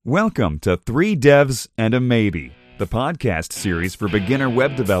Welcome to Three Devs and a Maybe, the podcast series for beginner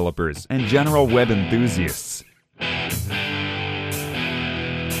web developers and general web enthusiasts.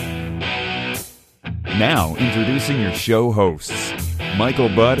 Now, introducing your show hosts, Michael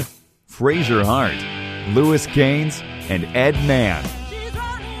Budd, Fraser Hart, Lewis Gaines, and Ed Mann.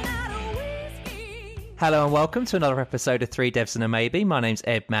 Hello and welcome to another episode of Three Devs and a Maybe. My name's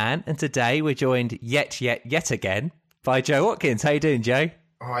Ed Mann, and today we're joined yet again by Joe Watkins. How you doing, Joe?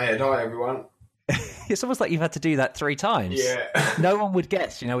 Hi Ed, hi everyone. It's almost like you've had to do that 3 times. Yeah. No one would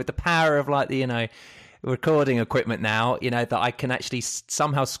guess, with the power of recording equipment now, that I can actually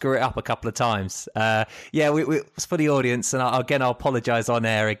somehow screw it up a couple of times. It's for the audience, and I'll apologise on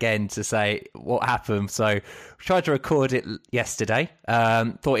air again to say what happened. So tried to record it yesterday.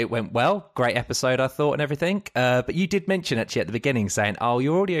 Thought it went well. Great episode, I thought, and everything. But you did mention actually at the beginning saying,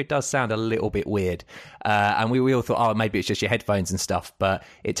 your audio does sound a little bit weird. And we all thought, maybe it's just your headphones and stuff. But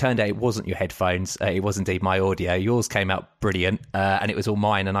it turned out it wasn't your headphones. It was indeed my audio. Yours came out brilliant, and it was all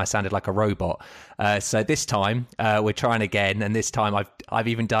mine, and I sounded like a robot. So this time we're trying again, and this time I've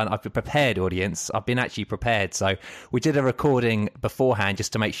prepared, audience. I've been actually prepared. So we did a recording beforehand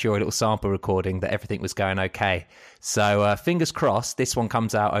just to make sure, a little sample recording, that everything was going okay. So fingers crossed this one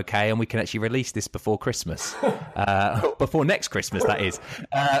comes out okay, and we can actually release this before Christmas, before next Christmas, that is.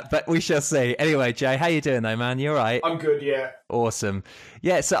 But we shall see. Anyway, Jay, how you doing though, man? You all right? I'm good, yeah. Awesome.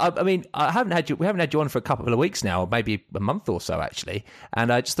 Yeah, so we haven't had you on for a couple of weeks now, or maybe a month or so actually,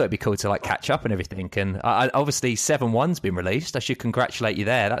 and I just thought it'd be cool to catch up and everything. And obviously 7.1's been released. I should congratulate you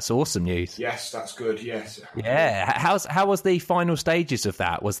there. That's awesome news. Yes, that's good. Yes. Yeah. How was the final stages of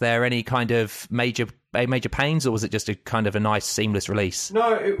that? Was there any kind of major pains, or was it just a kind of a nice seamless release?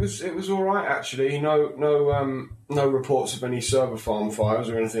 No, it was all right actually. No reports of any server farm fires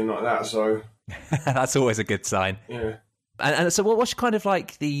or anything like that. So that's always a good sign. Yeah. And so what's kind of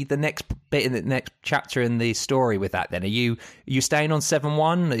like the next bit in the next chapter in the story with that then? Are you staying on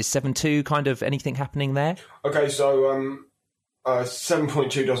 7.1? Is 7.2 kind of anything happening there? Okay, so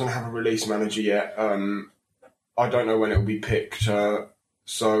 7.2 doesn't have a release manager yet. I don't know when it will be picked.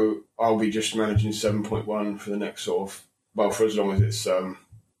 So I'll be just managing 7.1 for the next for as long as it's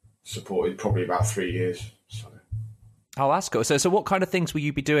supported, probably about 3 years. So. Oh, that's cool. So what kind of things will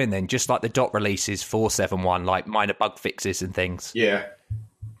you be doing then? Just like the dot releases for 7.1, like minor bug fixes and things? Yeah.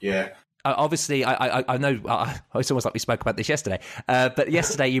 Obviously, I know it's almost like we spoke about this yesterday, but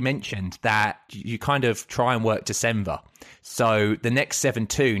yesterday you mentioned that you kind of try and work to Semver. So the next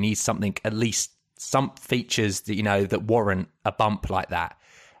 7.2 needs something, at least some features that, that warrant a bump like that.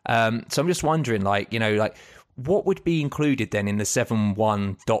 So I'm just wondering, what would be included then in the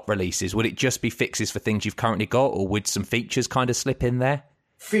 7.1 dot releases? Would it just be fixes for things you've currently got, or would some features kind of slip in there?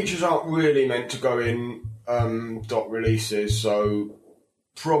 Features aren't really meant to go in dot releases, so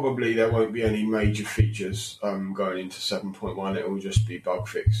probably there won't be any major features going into 7.1. It will just be bug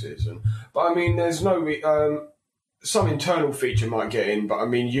fixes. But I mean, there's no... some internal feature might get in, but I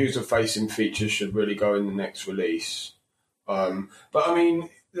mean, user-facing features should really go in the next release. But I mean...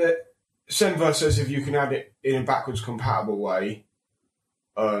 Semver says if you can add it in a backwards compatible way.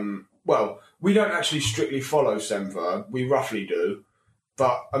 We don't actually strictly follow Semver. We roughly do.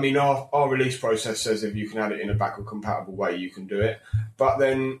 But, I mean, our release process says if you can add it in a backward compatible way, you can do it. But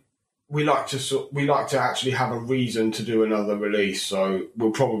then we like to actually have a reason to do another release. So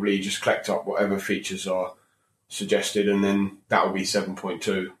we'll probably just collect up whatever features are suggested, and then that will be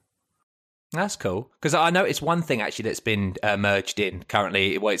 7.2. That's cool, because I know it's one thing actually that's been merged in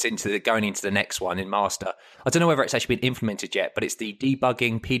currently. Well, it's going into the next one in master. I don't know whether it's actually been implemented yet, but it's the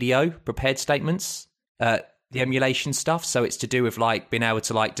debugging PDO, prepared statements, the emulation stuff. So it's to do with being able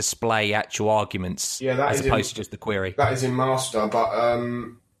to display actual arguments, as opposed to just the query. That is in master, but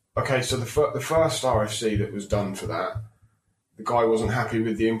okay. So the first RFC that was done for that, the guy wasn't happy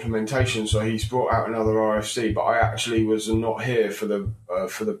with the implementation, so he's brought out another RFC. But I actually was not here for the.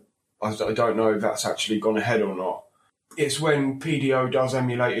 I don't know if that's actually gone ahead or not. It's when PDO does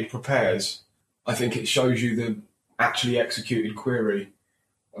emulated prepares. I think it shows you the actually executed query.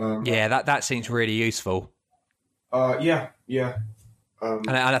 That seems really useful. Yeah. And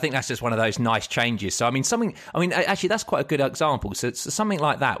I think that's just one of those nice changes. So actually that's quite a good example. So it's something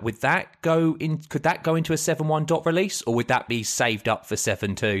like that. Could that go into a 7.1 dot release, or would that be saved up for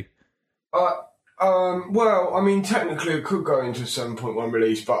 7.2? Technically it could go into a 7.1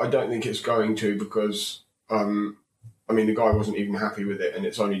 release, but I don't think it's going to, because, the guy wasn't even happy with it, and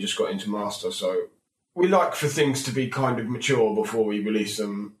it's only just got into master. So we like for things to be kind of mature before we release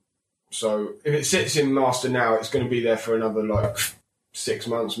them. So if it sits in master now, it's going to be there for another 6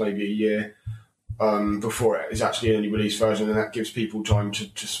 months, maybe a year. before it is actually an early release version, and that gives people time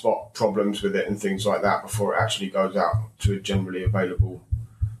to spot problems with it and things like that before it actually goes out to a generally available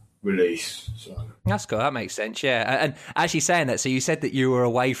release. So that's cool. That makes sense. Yeah. And actually saying that, so you said that you were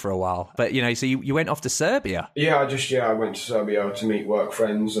away for a while, but so you went off to Serbia. Yeah, I went to Serbia to meet work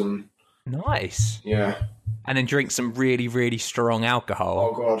friends and nice. Yeah. And then drink some really, really strong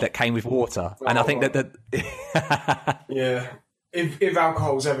alcohol that came with water. And I think that yeah, if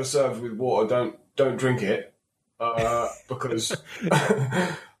alcohol's ever served with water, don't drink it because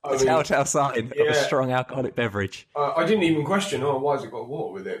it's telltale sign of a strong alcoholic beverage. I didn't even question, why has it got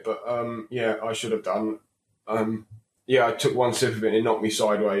water with it? But I should have done. I took one sip of it and it knocked me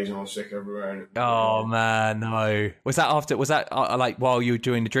sideways and I was sick everywhere. Oh man, no! Was that like while you were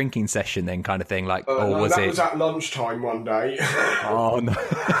doing the drinking session then, kind of thing? Like, was at lunchtime one day. Oh no!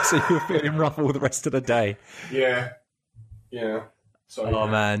 So you were feeling rough all the rest of the day. Yeah. So,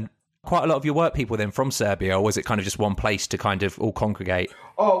 man. Quite a lot of your work people then from Serbia, or was it kind of just one place to kind of all congregate?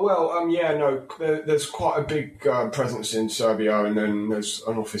 Oh, well, there's quite a big presence in Serbia, and then there's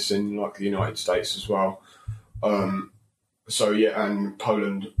an office in like the United States as well. And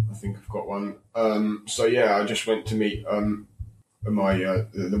Poland, I think I've got one. I just went to meet the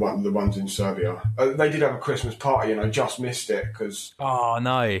ones in Serbia. They did have a Christmas party, and I just missed it because. Oh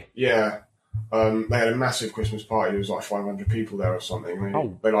no! Yeah. They had a massive Christmas party. There was like 500 people there or something.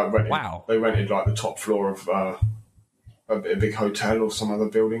 They rented like the top floor of a big hotel or some other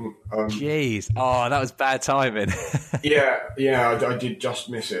building. Jeez, that was bad timing. I did just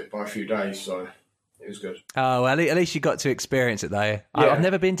miss it by a few days, so it was good. Oh, well, at least you got to experience it though. Yeah. I've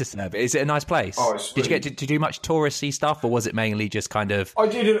never been to Serbia. Is it a nice place? Did you get to do much touristy stuff, or was it mainly just kind of? I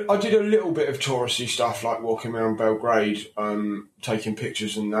did a little bit of touristy stuff, like walking around Belgrade, taking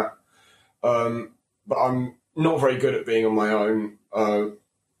pictures and that. But I'm not very good at being on my own.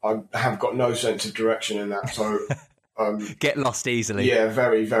 I have got no sense of direction in that, so get lost easily. Yeah,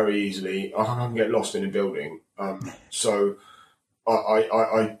 very, very easily. I can get lost in a building. So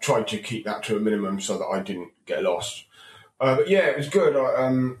I tried to keep that to a minimum so that I didn't get lost. But yeah, it was good.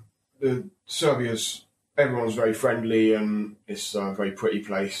 Everyone's very friendly, and it's a very pretty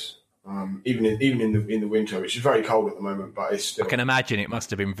place. Even in the winter, which is very cold at the moment, but it's still. I can imagine it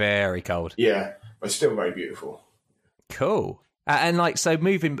must have been very cold. Yeah, but it's still very beautiful. Cool. And so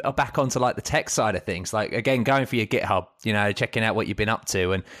moving back onto like the tech side of things, like again going for your GitHub, checking out what you've been up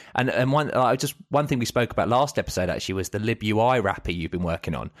to, and one thing we spoke about last episode actually was the libui wrapper you've been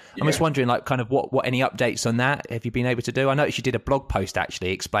working on. I'm just wondering, like, kind of what any updates on that have you been able to do? I noticed you did a blog post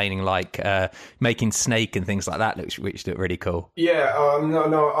actually explaining like making Snake and things like that, which looked really cool. Yeah,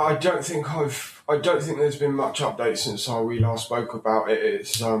 no, I don't think there's been much update since we last spoke about it.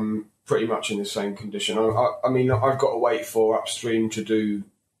 It's pretty much in the same condition. I mean, I've got to wait for Upstream to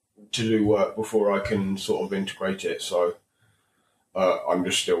do work before I can sort of integrate it. So I'm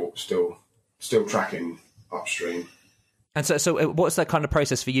just still tracking Upstream. And so what's that kind of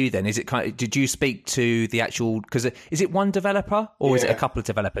process for you then? Is it did you speak to the actual, because is it one developer or is it a couple of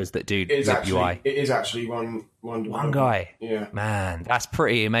developers that do UI? It is actually one developer. One guy. Yeah. Man, that's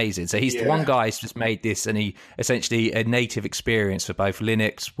pretty amazing. So he's the one guy who's just made this, and he essentially a native experience for both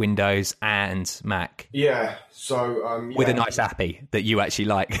Linux, Windows and Mac. Yeah. So with a nice API that you actually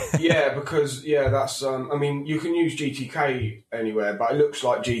like. Yeah, because that's I mean, you can use GTK anywhere, but it looks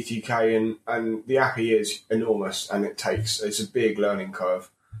like GTK, and the API is enormous, and it's a big learning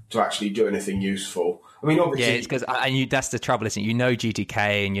curve to actually do anything useful. I mean, obviously, it's because that's the trouble, isn't it? You know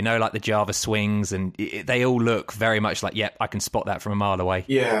GTK, and you know like the Java swings, and they all look very much like, I can spot that from a mile away.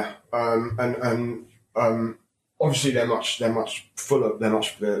 Yeah, and obviously they're much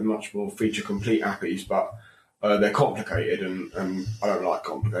more feature complete APIs, but they're complicated, and I don't like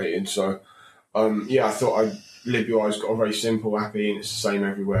complicated. So I thought libui's got a very simple API, and it's the same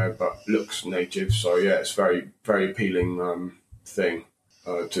everywhere, but looks native. So yeah, it's very, very appealing thing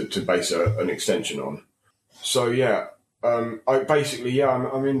to base an extension on. So I'm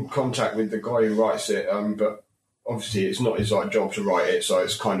in contact with the guy who writes it, but obviously it's not his job to write it, so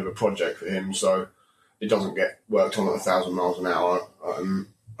it's kind of a project for him. So it doesn't get worked on at 1,000 miles an hour.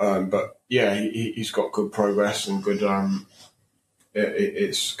 But yeah, he's got good progress and good.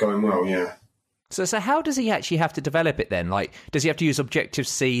 It's going well. Yeah. So how does he actually have to develop it then? Like, does he have to use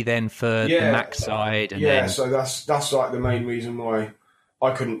Objective-C then for the Mac side? And so that's like the main reason why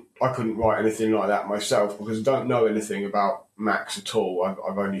I couldn't write anything like that myself, because I don't know anything about Macs at all.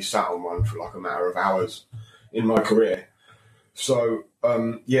 I've only sat on one for like a matter of hours in my career. So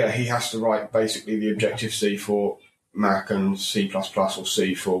he has to write basically the Objective-C for Mac and C++ or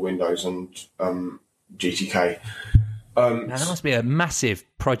C for Windows and GTK. Now, that must be a massive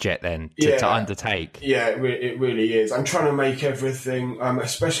project then to undertake. Yeah, it really is. I'm trying to make everything,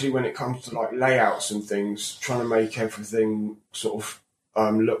 especially when it comes to like layouts and things, trying to make everything sort of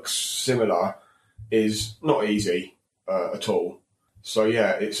looks similar is not easy at all. So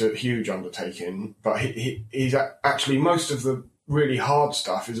yeah, it's a huge undertaking. But he's actually, most of the really hard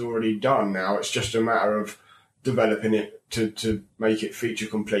stuff is already done now. It's just a matter of developing it to make it feature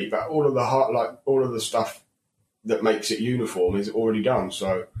complete. But all of the stuff that makes it uniform is already done.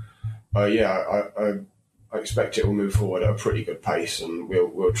 So, I expect it will move forward at a pretty good pace, and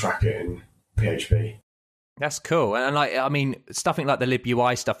we'll track it in PHP. That's cool. And stuffing like the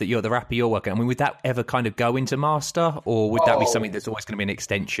libui stuff the wrapper you're working on, would that ever kind of go into master, or would that be something that's always going to be an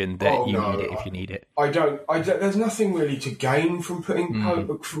extension that need it if you need it? I don't. There's nothing really to gain from putting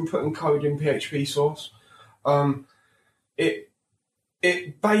code in PHP source.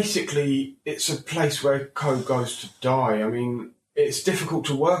 It basically, it's a place where code goes to die. I mean, it's difficult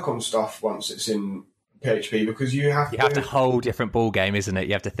to work on stuff once it's in PHP because you have a whole different ball game, isn't it?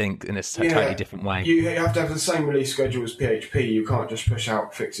 You have to think in a totally different way. You have to have the same release schedule as PHP. You can't just push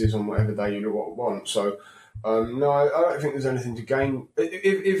out fixes on whatever day you want. So, no, I don't think there's anything to gain.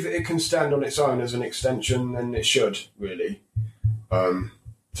 If it can stand on its own as an extension, then it should, really. I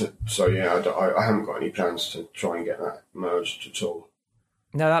haven't got any plans to try and get that merged at all.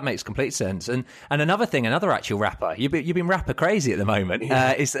 No, that makes complete sense. And another actual wrapper, you've been wrapper crazy at the moment,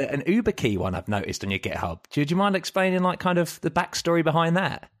 is an UberKey one I've noticed on your GitHub. Do you mind explaining like kind of the backstory behind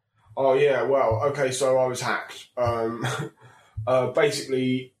that? Oh yeah, well, okay, so I was hacked.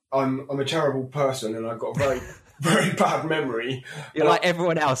 Basically, I'm a terrible person, and I've got a very very bad memory. You're like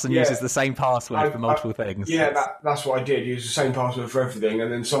everyone else and uses the same password for multiple things. Yeah, that's what I did. Use the same password for everything.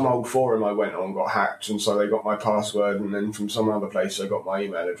 And then some old forum I went on got hacked, and so they got my password. And then from some other place they got my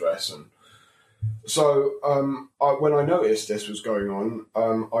email address. And so when I noticed this was going on,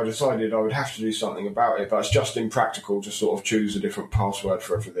 I decided I would have to do something about it. But it's just impractical to sort of choose a different password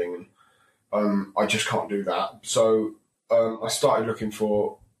for everything. And I just can't do that. So I started looking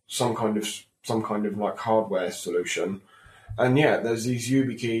for some kind of like hardware solution, and there's these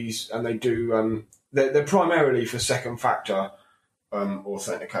YubiKeys, and they do they're primarily for second factor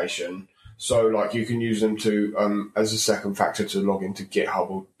authentication. So like you can use them to as a second factor to log into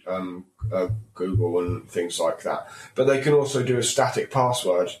GitHub or Google and things like that. But they can also do a static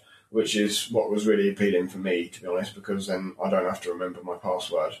password, which is what was really appealing for me, to be honest, because then I don't have to remember my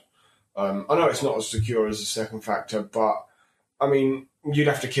password. I know it's not as secure as a second factor, but I mean, you'd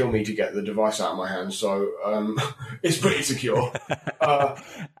have to kill me to get the device out of my hand, so it's pretty secure.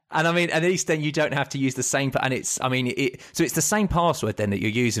 And I mean, at least then you don't have to use the same. And it's the same password then that you're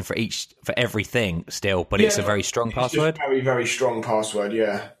using for everything still, but it's a very strong password. Just very, very strong password,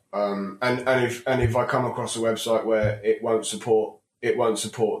 yeah. And if I come across a website where it won't support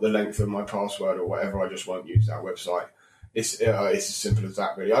the length of my password or whatever, I just won't use that website. It's as simple as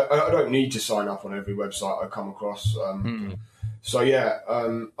that, really. I don't need to sign up on every website I come across. So I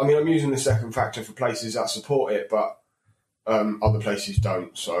mean, I'm using the second factor for places that support it, but other places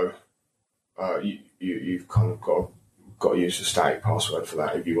don't. So you've kind of got to use a static password for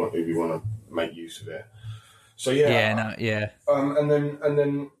that if you want to make use of it. So and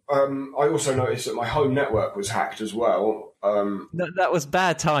then I also noticed that my home network was hacked as well. That was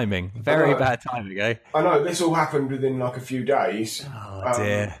bad timing, very bad timing, eh? I know, this all happened within like a few days. Oh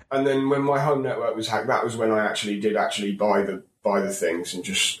dear! And then when my home network was hacked, that was when I did buy the things, and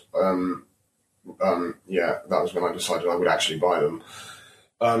just that was when I decided I would actually buy them.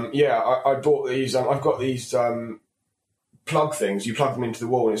 I bought these. I've got these plug things. You plug them into the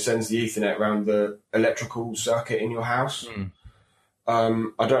wall, and it sends the Ethernet around the electrical circuit in your house.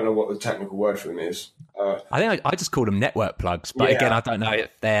 I don't know what the technical word for them is. I think I just call them network plugs, but again, I don't know if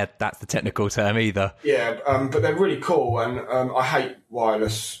that's the technical term either. Yeah, but they're really cool, and I hate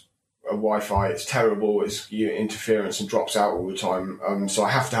wireless Wi-Fi. It's terrible. It's interference and drops out all the time. So I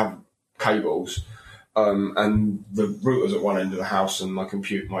have to have cables, and the router's at one end of the house, and my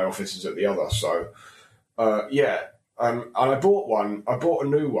office is at the other. So and I bought a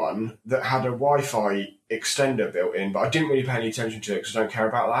new one that had a Wi-Fi extender built in, but I didn't really pay any attention to it because I don't care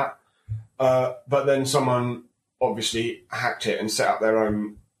about that. But then someone obviously hacked it and set up their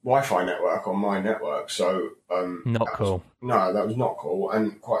own Wi-Fi network on my network. So not cool. That was not cool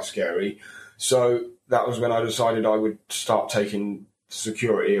and quite scary. So that was when I decided I would start taking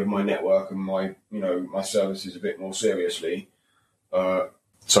security of my network and my services a bit more seriously.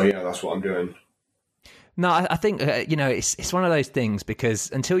 That's what I'm doing. No, I think, it's one of those things,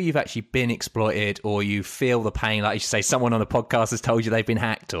 because until you've actually been exploited, or you feel the pain, like you say, someone on a podcast has told you they've been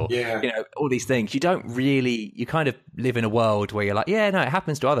hacked, or, all these things, you kind of live in a world where you're like, yeah, no, it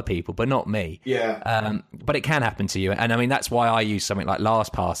happens to other people, but not me. Yeah. But it can happen to you. And I mean, that's why I use something like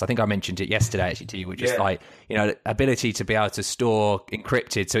LastPass. I think I mentioned it yesterday actually to you, which is like, ability to be able to store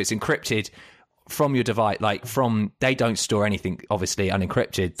encrypted. So it's encrypted from your device, they don't store anything obviously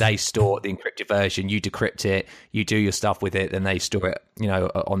unencrypted. They store the encrypted version, you decrypt it, you do your stuff with it, then they store it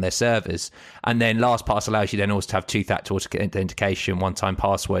on their servers. And then LastPass allows you then also to have two-factor authentication, one-time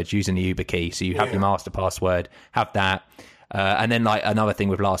passwords using the YubiKey. So you have your master password, have that. And then another thing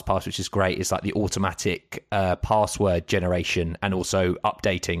with LastPass, which is great, is like the automatic password generation and also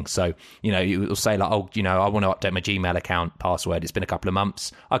updating. So, you'll say like, I want to update my Gmail account password. It's been a couple of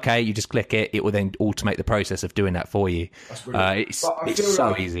months. Okay, you just click it. It will then automate the process of doing that for you. That's brilliant. It's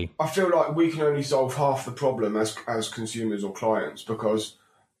so easy. I feel like we can only solve half the problem as consumers or clients, because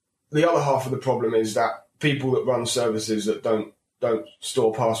the other half of the problem is that people that run services that don't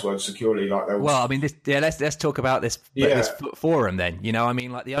store passwords securely like they will. Well, I mean, let's talk about this forum then.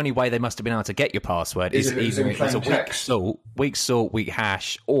 Like the only way they must have been able to get your password is either it was a weak salt, weak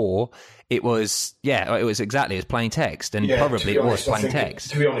hash, or it was plain text, and probably it was plain text.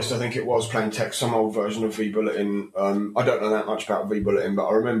 To be honest, I think it was plain text, some old version of vBulletin. I don't know that much about vBulletin, but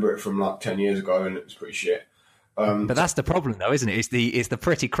I remember it from like 10 years ago, and it was pretty shit. But that's the problem, though, isn't it? It's the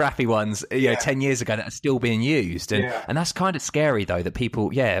pretty crappy ones, 10 years ago that are still being used, and that's kind of scary, though. That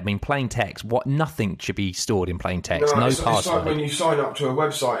people, plain text. Nothing should be stored in plain text. No password. It's like when you sign up to a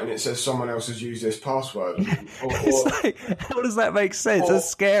website and it says someone else has used this password. How does that make sense? That's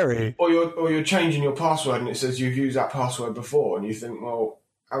scary. Or you're changing your password and it says you've used that password before, and you think, well,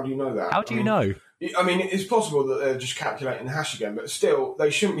 how do you know that? How do you know? I mean, it's possible that they're just calculating the hash again, but still, they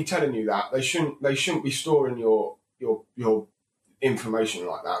shouldn't be telling you that. They shouldn't be storing your information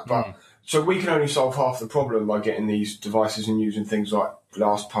like that. But so we can only solve half the problem by getting these devices and using things like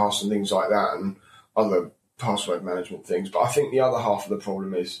LastPass and things like that, and other password management things. But I think the other half of the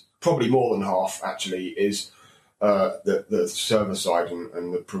problem is, probably more than half actually, is the server side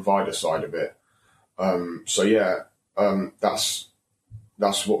and the provider side of it.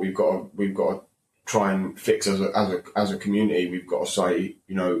 That's what we've got to try and fix as a community. We've got to say,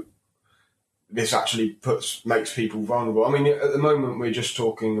 this actually makes people vulnerable. I mean, at the moment we're just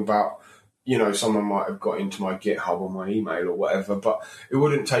talking about, someone might have got into my GitHub or my email or whatever, but it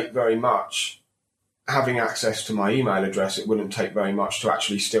wouldn't take very much having access to my email address. It wouldn't take very much to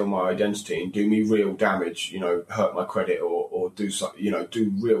actually steal my identity and do me real damage, hurt my credit or do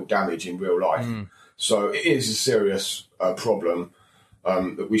real damage in real life. So it is a serious problem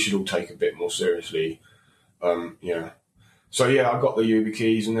that we should all take a bit more seriously. So I got the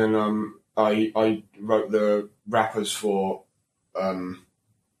YubiKeys, and then I wrote the wrappers for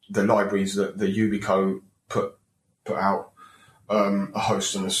the libraries that the Yubico put out, a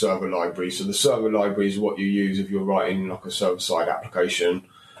host and a server library. So the server library is what you use if you're writing like a server-side application.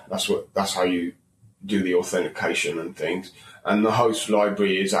 That's how you do the authentication and things. And the host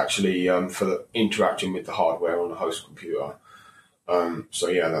library is actually for interacting with the hardware on the host computer.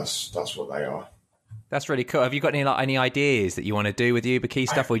 That's what they are. That's really cool. Have you got any ideas that you want to do with YubiKey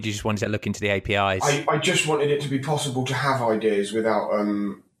stuff, or you just wanted to look into the APIs? I just wanted it to be possible to have ideas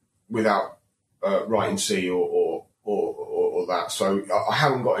without writing C or that. So I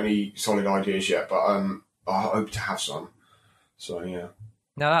haven't got any solid ideas yet, but I hope to have some. So yeah.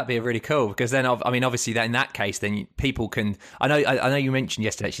 No, that'd be really cool, because then, obviously, in that case, then people can. I know you mentioned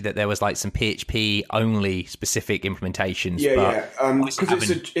yesterday actually that there was like some PHP only specific implementations. Because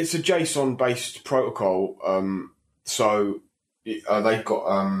it's a JSON based protocol. So they've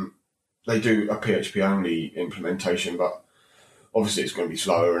got they do a PHP only implementation, but obviously it's going to be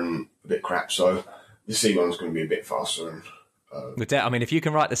slower and a bit crap. So the C one's going to be a bit faster. And if you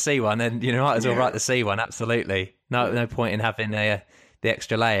can write the C one, then you might as well write the C one. Absolutely, no point in having the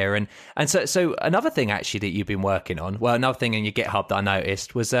extra layer. And so another thing actually that you've been working on, another thing in your GitHub that I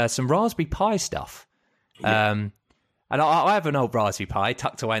noticed was some Raspberry Pi stuff. And I have an old Raspberry Pi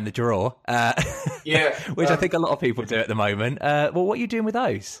tucked away in the drawer, which I think a lot of people do at the moment. What are you doing with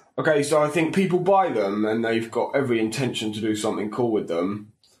those? Okay, so I think people buy them and they've got every intention to do something cool with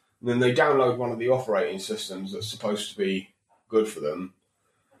them. And then they download one of the operating systems that's supposed to be good for them.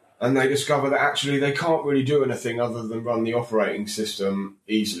 And they discover that actually they can't really do anything other than run the operating system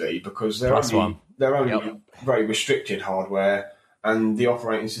easily, because they're only very restricted hardware, and the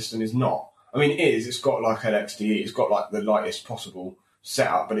operating system is not. I mean, it's got like LXDE, it's got like the lightest possible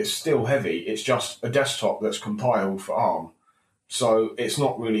setup, but it's still heavy. It's just a desktop that's compiled for ARM. So it's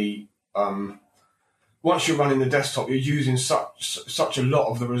not really once you're running the desktop, you're using such a lot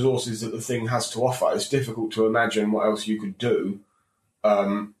of the resources that the thing has to offer. It's difficult to imagine what else you could do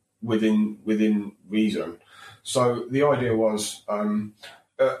within reason. So the idea was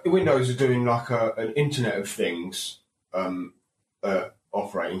Windows are doing like an Internet of Things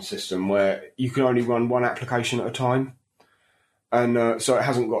operating system where you can only run one application at a time. And so it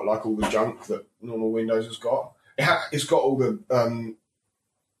hasn't got like all the junk that normal Windows has got. It's got all the,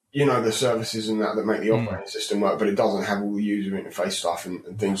 the services and that make the operating system work, but it doesn't have all the user interface stuff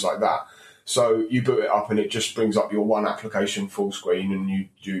and things like that. So you boot it up and it just brings up your one application full screen, and you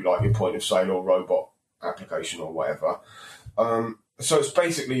do like your point of sale or robot application or whatever. So it's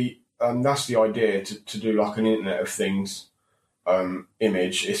basically, that's the idea, to do like an Internet of Things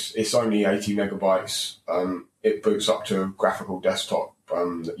image. It's only 80 megabytes. It boots up to a graphical desktop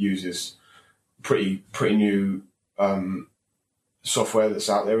that uses pretty new software that's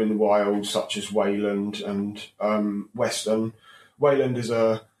out there in the wild, such as Wayland and Western. Wayland is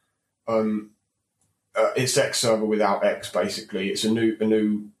it's Xserver without X. Basically, it's a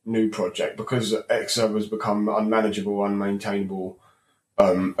new project because Xserver has become unmanageable, unmaintainable.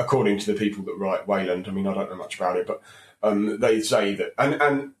 According to the people that write Wayland, I mean, I don't know much about it, but they say that,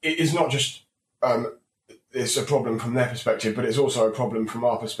 and it is not just. It's a problem from their perspective, but it's also a problem from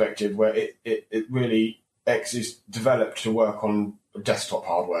our perspective, where it really, X is developed to work on desktop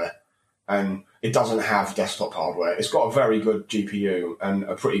hardware, and it doesn't have desktop hardware. It's got a very good GPU and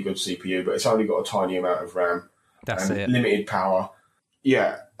a pretty good CPU, but it's only got a tiny amount of RAM. That's and it. Limited power.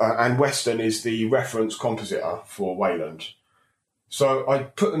 Yeah, and Western is the reference compositor for Wayland. So I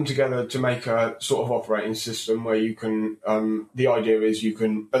put them together to make a sort of operating system where you can, the idea is you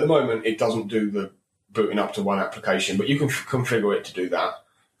can, at the moment it doesn't do the booting up to one application, but you can configure it to do that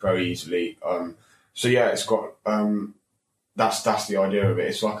very easily. So yeah, it's got, that's the idea of it.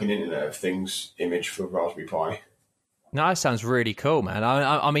 It's like an Internet of Things image for Raspberry Pi. No, that sounds really cool, man.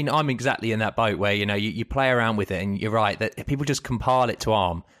 I mean, I'm exactly in that boat where, you play around with it, and you're right that people just compile it to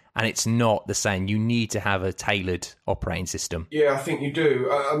ARM, and it's not the same. You need to have a tailored operating system. Yeah, I think you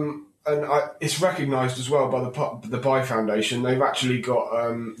do. It's recognised as well by the Pi Foundation. They've actually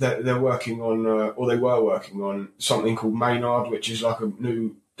got, they're working on, or they were working on something called Maynard, which is like a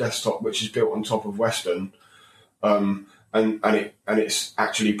new desktop which is built on top of Western. And it's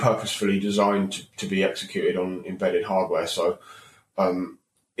actually purposefully designed to be executed on embedded hardware. So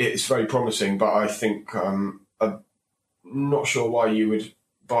it's very promising, but I think I'm not sure why you would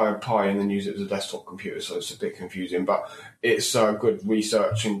buy a Pi and then use it as a desktop computer. So it's a bit confusing, but it's good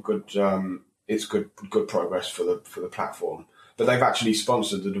research and good. It's good progress for the platform. But they've actually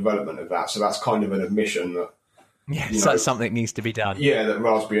sponsored the development of that, so that's kind of an admission that so something needs to be done. Yeah, that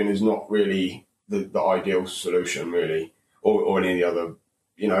Raspbian is not really the ideal solution, really. Or any of the other,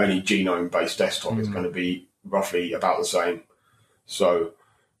 any genome-based desktop is going to be roughly about the same. So,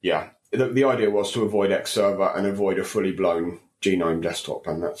 yeah, the idea was to avoid Xserver and avoid a fully blown genome desktop,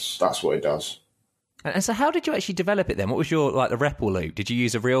 and that's what it does. And so how did you actually develop it then? What was your, the REPL loop? Did you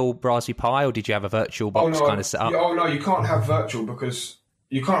use a real Raspberry Pi, or did you have a virtual box kind of set up? Oh, no, you can't have virtual because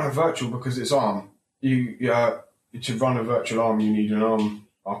it's ARM. To run a virtual ARM, you need an ARM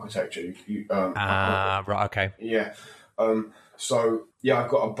architecture. Right, okay. Yeah. So yeah, I've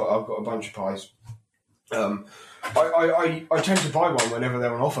got a bunch of Pis. I tend to buy one whenever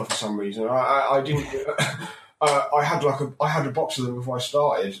they're on offer for some reason. I didn't. I had a box of them before I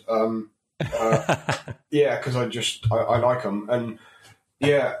started. Yeah, because I like them, and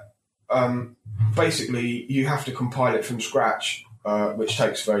yeah, basically you have to compile it from scratch, which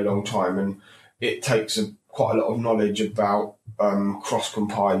takes a very long time, and it takes quite a lot of knowledge about cross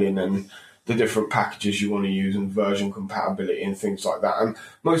compiling and the different packages you want to use and version compatibility and things like that. And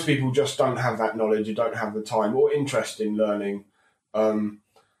most people just don't have that knowledge, or don't have the time or interest in learning.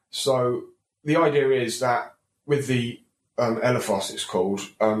 So the idea is that with the Elephos, it's called,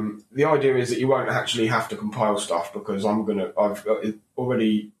 the idea is that you won't actually have to compile stuff, because I've got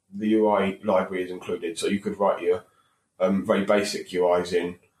already the UI library is included, so you could write your very basic UIs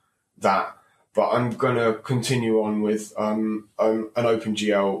in that. But I'm going to continue on with an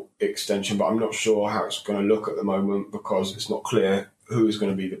OpenGL extension, but I'm not sure how it's going to look at the moment, because it's not clear who is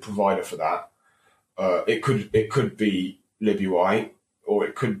going to be the provider for that. It could be LibUI, or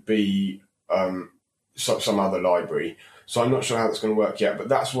it could be some other library. So I'm not sure how that's going to work yet, but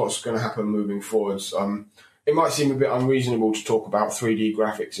that's what's going to happen moving forwards. It might seem a bit unreasonable to talk about 3D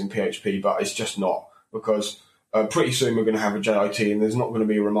graphics in PHP, but it's just not, because pretty soon we're going to have a JIT, and there's not going to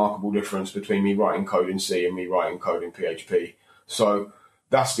be a remarkable difference between me writing code in C and me writing code in PHP. So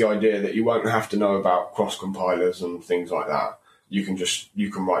that's the idea, that you won't have to know about cross compilers and things like that. you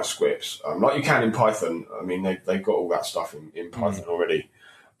can write scripts like you can in Python. I mean, they've got all that stuff in Python already,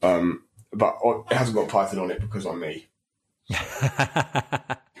 but it hasn't got Python on it because I'm me.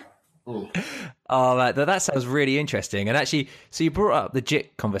 Oh, that sounds really interesting. And actually, so you brought up the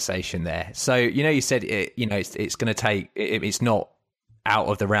JIT conversation there. So you said it's going to take. It's not out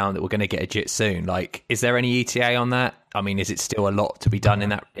of the round that we're going to get a JIT soon. Like, is there any ETA on that? I mean, is it still a lot to be done in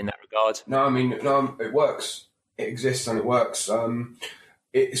that regard? No, I mean, it works. It exists and it works.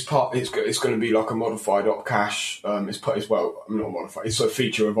 It's going to be like a modified opcache. Not modified. It's a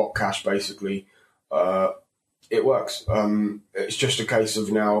feature of opcache basically. It works. It's just a case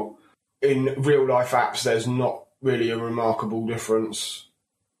of now in real life apps, there's not really a remarkable difference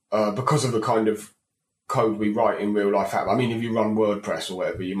because of the kind of code we write in real life app. I mean, if you run WordPress or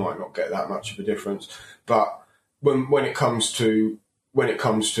whatever, you might not get that much of a difference. But when it comes to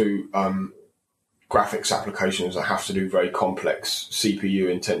graphics applications that have to do very complex CPU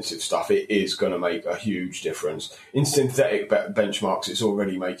intensive stuff, it is going to make a huge difference. In synthetic benchmarks, it's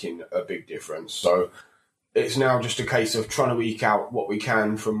already making a big difference. So it's now just a case of trying to eke out what we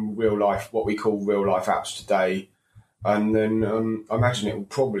can from real life, what we call real life apps today. And then I imagine it will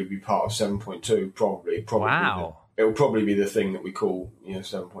probably be part of 7.2, probably. Wow. It will probably be the thing that we call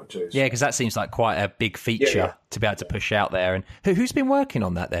 7.2. Yeah, because that seems like quite a big feature to be able to push out there. And who's been working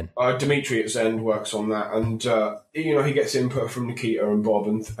on that then? Dimitri at Zend works on that, and he gets input from Nikita and Bob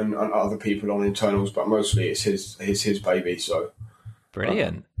and other people on internals, but mostly it's his baby. So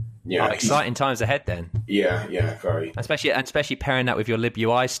brilliant. Exciting times ahead then. Yeah, very. Especially pairing that with your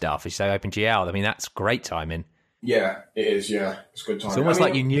libui stuff, as you say, OpenGL. I mean, that's great timing. Yeah, it is. Yeah, it's good time. It's almost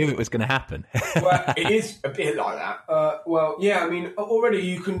like you knew it was going to happen. Well, it is a bit like that. I mean, already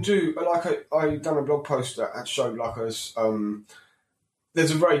you can do I done a blog post that showed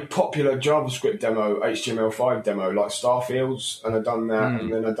there's a very popular JavaScript demo, HTML5 demo, like Starfields, and I've done that,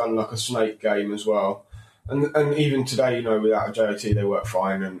 and then I've done like a Snake game as well, and even today, without a JIT, they work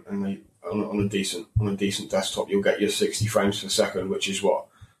fine, and they on a decent desktop, you'll get your 60 frames per second, which is what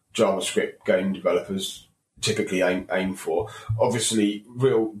JavaScript game developers typically aim for. Obviously,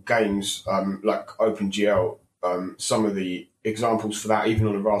 real games like OpenGL, some of the examples for that, even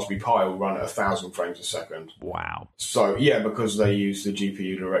on a Raspberry Pi, will run at 1,000 frames a second. Wow. So, because they use the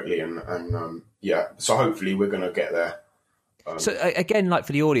GPU directly, and so hopefully we're going to get there. So, again, like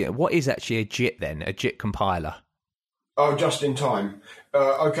for the audio, what is actually a JIT then, a JIT compiler? Oh, just in time.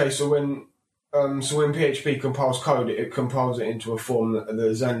 So when PHP compiles code, it compiles it into a form that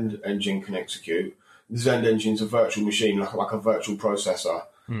the Zend engine can execute. The Zend engine's a virtual machine, like a virtual processor.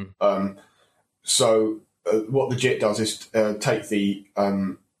 So what the JIT does is take the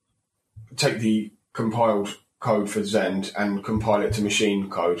compiled code for Zend and compile it to machine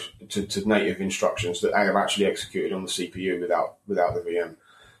code, to native instructions that are actually executed on the CPU without the VM.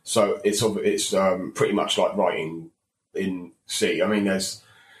 So it's pretty much like writing in C. I mean, it's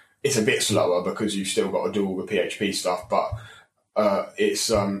a bit slower because you've still got to do all the PHP stuff, but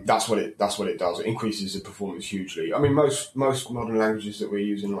that's what it does. It increases the performance hugely. I mean, most modern languages that we're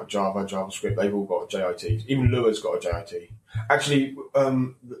using, like Java, JavaScript, they've all got JITs. Even Lua's got a JIT. Actually,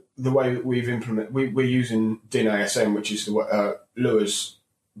 the way we've implemented, we're using DynASM, which is Lua's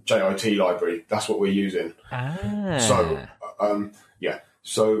JIT library. That's what we're using.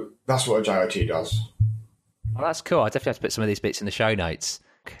 So that's what a JIT does. Well, that's cool. I definitely have to put some of these bits in the show notes.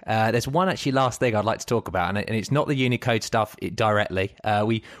 There's one actually last thing I'd like to talk about, and it's not the Unicode stuff directly.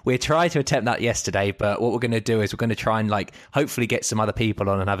 We tried to attempt that yesterday, but what we're going to do is we're going to try and hopefully get some other people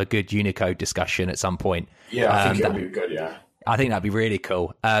on and have a good Unicode discussion at some point. Yeah, I think it'll be good. Yeah, I think that'd be really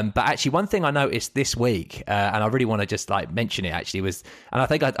cool. But actually, one thing I noticed this week, and I really want to just mention it actually, was, and I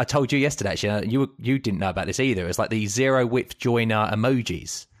think I told you yesterday actually, you didn't know about this either. It's like the zero width joiner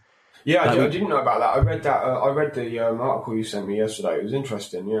emojis. Yeah, I didn't know about that. I read that. I read the article you sent me yesterday. It was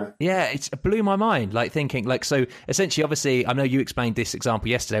interesting. Yeah, it blew my mind. Thinking so. Essentially, obviously, I know you explained this example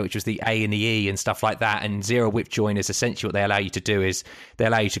yesterday, which was the A and the E and stuff like that. And zero width joiners, essentially, what they allow you to do is they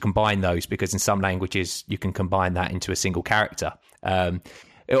allow you to combine those, because in some languages you can combine that into a single character.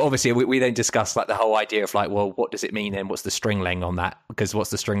 Obviously, we then discussed the whole idea of what does it mean then? What's the string length on that? Because what's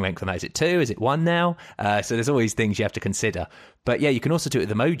the string length on that? Is it 2? Is it 1 now? So there's always things you have to consider. But yeah, you can also do it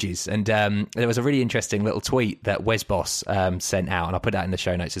with emojis. And there was a really interesting little tweet that Wesboss sent out, and I'll put that in the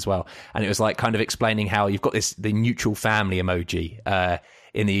show notes as well. And it was kind of explaining how you've got the neutral family emoji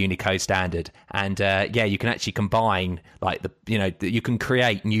in the Unicode standard, and you can actually combine you can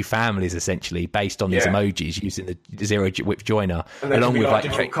create new families essentially based on these emojis using the zero width joiner, and along with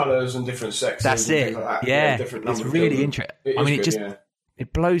different colours and different sexes. That's it. Like that. Yeah, it's really interesting. I mean,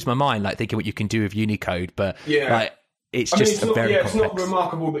 it blows my mind thinking what you can do with Unicode, but it's just a very complex. It's not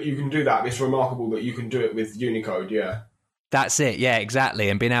remarkable that you can do that. It's remarkable that you can do it with Unicode. Yeah. That's it. Yeah, exactly.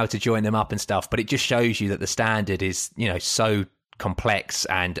 And being able to join them up and stuff. But it just shows you that the standard is, so complex.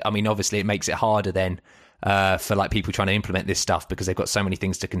 And I mean, obviously it makes it harder then for like people trying to implement this stuff because they've got so many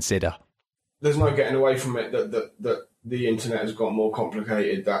things to consider. There's no getting away from it that the internet has got more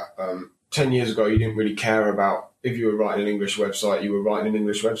complicated. That 10 years ago, you didn't really care about if you were writing an English website, you were writing an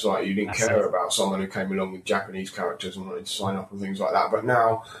English website. You didn't care about someone who came along with Japanese characters and wanted to sign up and things like that. But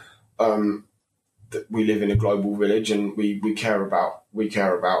now, we live in a global village, and we care about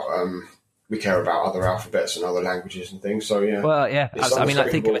other alphabets and other languages and things. So yeah. Well, yeah. I mean,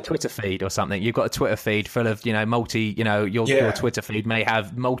 think of a Twitter feed or something. You've got a Twitter feed full of your Twitter feed may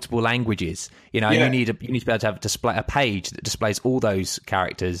have multiple languages. You need to be able to have a page that displays all those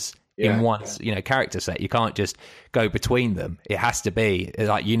characters in one character set. You can't just go between them. It has to be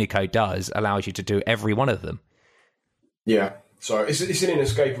like Unicode allows you to do every one of them. Yeah. So it's an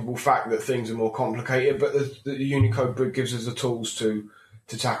inescapable fact that things are more complicated, but the Unicode gives us the tools to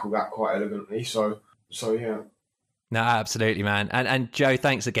tackle that quite elegantly. So yeah. No, absolutely, man. And Joe,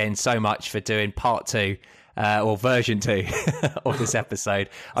 thanks again so much for doing part 2 or version 2 of this episode.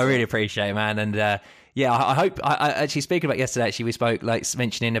 I really appreciate it, man. And I hope. I actually, speaking about yesterday, actually we spoke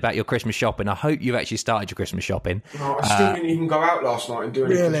mentioning about your Christmas shopping. I hope you've actually started your Christmas shopping. No, I still didn't even go out last night and do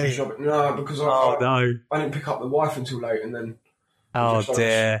any Christmas shopping. No, because I didn't pick up the wife until late, and then. Oh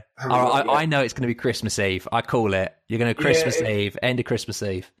dear! I know it's going to be Christmas Eve. I call it. You're going to Christmas Eve, end of Christmas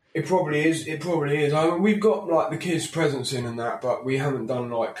Eve. It probably is. I mean, we've got like the kids' presents in and that, but we haven't done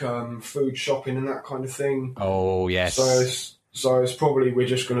like food shopping and that kind of thing. Oh yes. So it's probably we're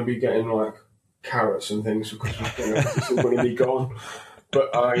just going to be getting like carrots and things for Christmas dinner. It's all going to be gone.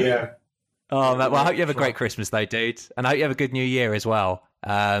 But yeah. Oh, well, I hope you have a great Christmas though, dude, and I hope you have a good New Year as well.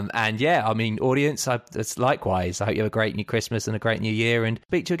 And yeah, I mean, audience, it's likewise. I hope you have a great new Christmas and a great new year, and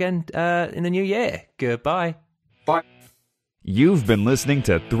speak to you again in the new year. Goodbye. Bye. You've been listening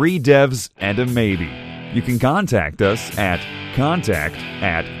to 3 Devs and a Maybe. You can contact us at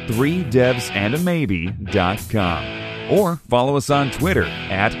contact@3devsandamaybe.com or follow us on Twitter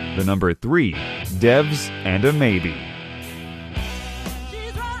at 3 Devs and a Maybe.